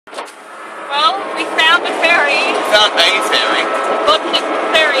found the ferry. Found a ferry. Bodinnick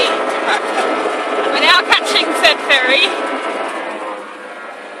Ferry. We're now catching said ferry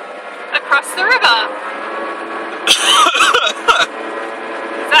across the river.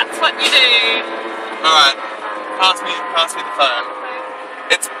 That's what you do. Alright, pass me the phone.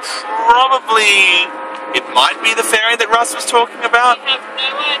 It's probably... It might be the ferry that Russ was talking about. We have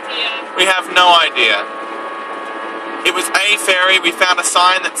no idea. We have no idea. It was a ferry, we found a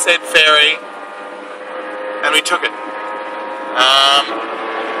sign that said ferry, and we took it.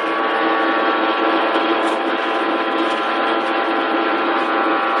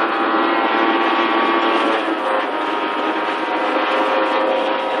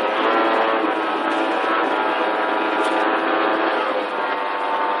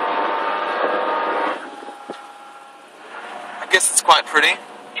 I guess it's quite pretty.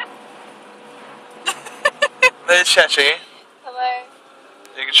 Yep. There's Shachi. Hello.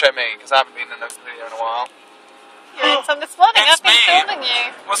 You can show me, because I haven't been in this video in a while. You're in some this morning. It's I've been me. filming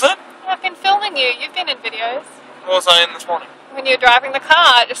you. Was it? Yeah, I've been filming you. You've been in videos. What was I in this morning? When you were driving the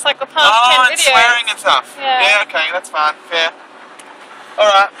car, just like the past 10 Oh, videos. and swearing and stuff. Yeah. Okay, that's fine. Fair.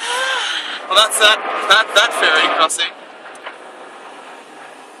 Alright. Well, that's that ferry crossing.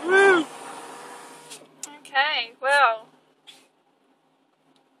 Woo! Okay, well.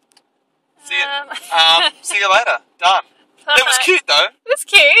 See you later. Done. It was cute though. It was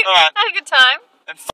cute. Alright. I had a good time.